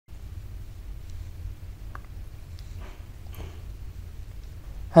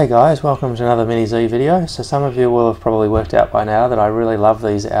Hey guys, welcome to another Mini Z video. So some of you will have probably worked out by now that I really love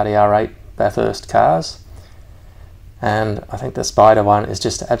these Audi R8 Bathurst cars, and I think the Spider one is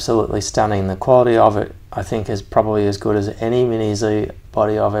just absolutely stunning. The quality of it I think is probably as good as any Mini Z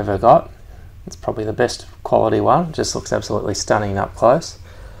body I've ever got. It's probably the best quality one. It just looks absolutely stunning up close.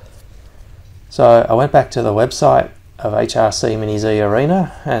 So I went back to the website of HRC Mini Z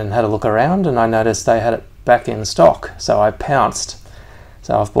Arena and had a look around, and I noticed they had it back in stock, so I pounced.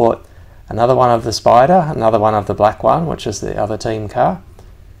 So I've bought another one of the Spider, another one of the black one, which is the other team car,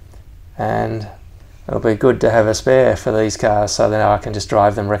 and it'll be good to have a spare for these cars so then I can just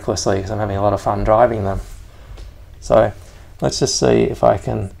drive them recklessly because I'm having a lot of fun driving them. So let's just see if I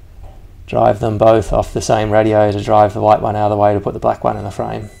can drive them both off the same radio to drive the white one out of the way to put the black one in the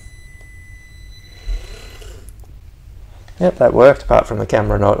frame. Yep, that worked, apart from the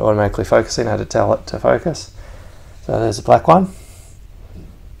camera not automatically focusing. I had to tell it to focus. So there's the black one.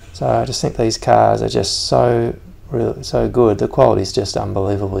 So I just think these cars are just so good. The quality is just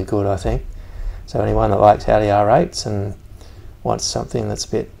unbelievably good, I think. So anyone that likes Audi R8s and wants something that's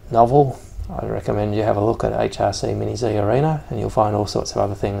a bit novel, I recommend you have a look at HRC Mini Z Arena, and you'll find all sorts of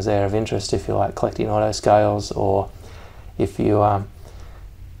other things there of interest if you like collecting auto scales, or if you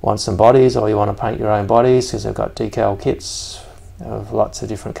want some bodies, or you want to paint your own bodies, because they've got decal kits of lots of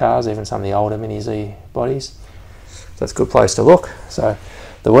different cars, even some of the older Mini Z bodies. So it's a good place to look. So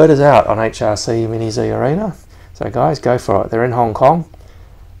the word is out on HRC Mini Z Arena, so guys, go for it. They're in Hong Kong,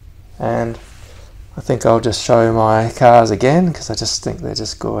 and I think I'll just show my cars again because I just think they're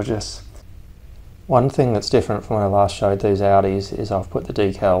just gorgeous. One thing that's different from when I last showed these Audis is I've put the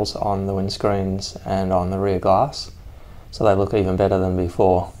decals on the windscreens and on the rear glass, so they look even better than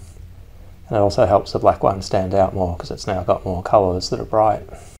before. And it also helps the black one stand out more because it's now got more colours that are bright.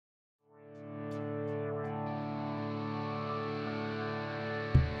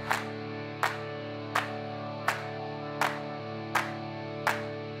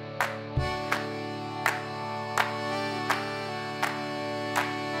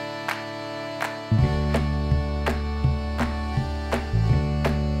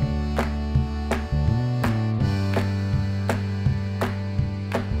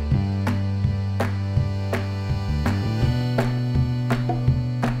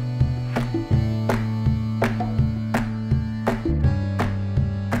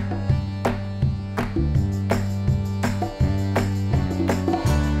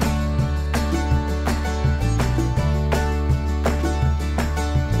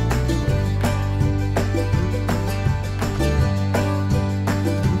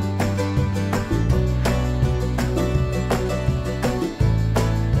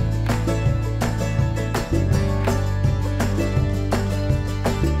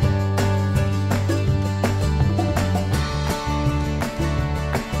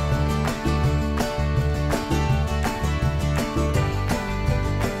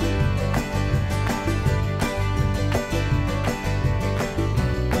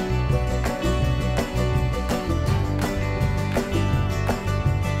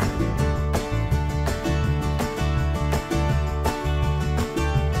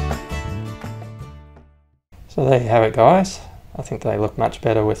 So there you have it, guys. I think they look much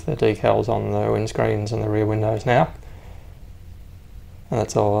better with the decals on the windscreens and the rear windows now. And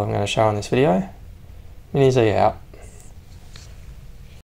that's all I'm going to show in this video. Mini Z out.